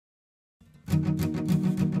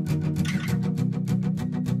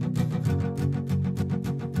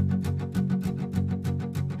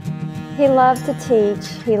He loved to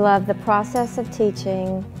teach. He loved the process of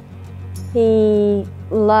teaching. He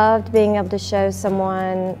loved being able to show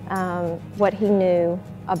someone what he knew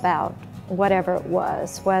about whatever it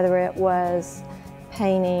was, whether it was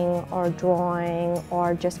painting or drawing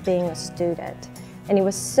or just being a student. And he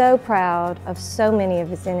was so proud of so many of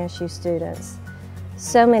his NSU students.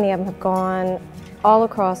 So many of them have gone all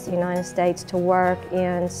across the United States to work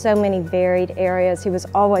in so many varied areas. He was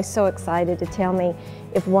always so excited to tell me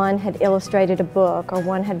if one had illustrated a book or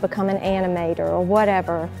one had become an animator or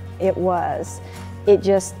whatever it was.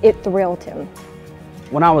 It thrilled him.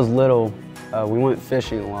 When I was little, we went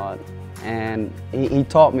fishing a lot, and he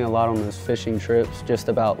taught me a lot on those fishing trips, just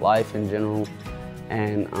about life in general.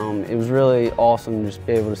 And it was really awesome to just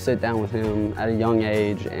be able to sit down with him at a young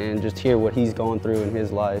age and just hear what he's going through in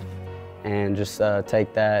his life and just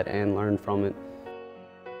take that and learn from it.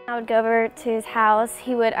 I would go over to his house.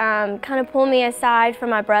 He would kind of pull me aside from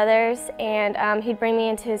my brothers, and he'd bring me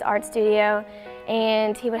into his art studio,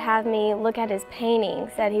 and he would have me look at his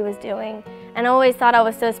paintings that he was doing. And I always thought I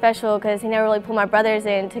was so special because he never really pulled my brothers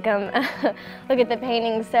in to come look at the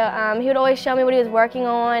paintings. So he would always show me what he was working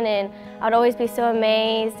on, and I would always be so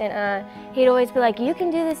amazed. And he'd always be like, "You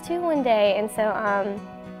can do this too one day." And so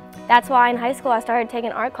that's why in high school I started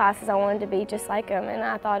taking art classes. I wanted to be just like him, and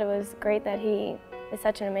I thought it was great that he is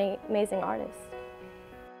such an amazing artist.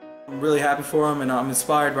 I'm really happy for him, and I'm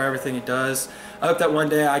inspired by everything he does. I hope that one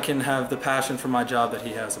day I can have the passion for my job that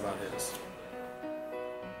he has about his.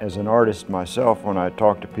 As an artist myself, when I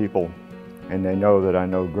talk to people and they know that I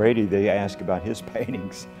know Grady, they ask about his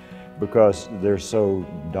paintings because they're so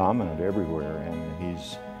dominant everywhere, and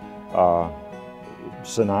he's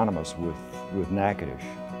synonymous with Natchitoches.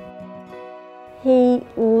 He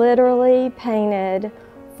literally painted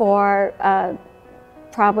for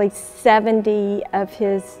probably 70 of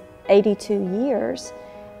his 82 years,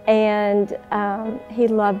 and he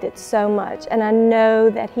loved it so much. And I know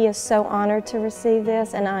that he is so honored to receive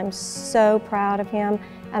this, and I'm so proud of him,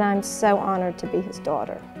 and I'm so honored to be his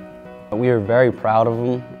daughter. We are very proud of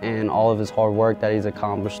him and all of his hard work that he's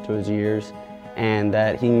accomplished through his years, and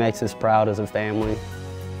that he makes us proud as a family.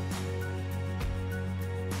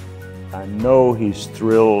 I know he's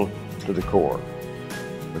thrilled to the core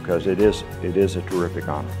because it is a terrific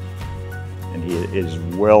honor, and it is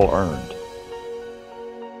well earned.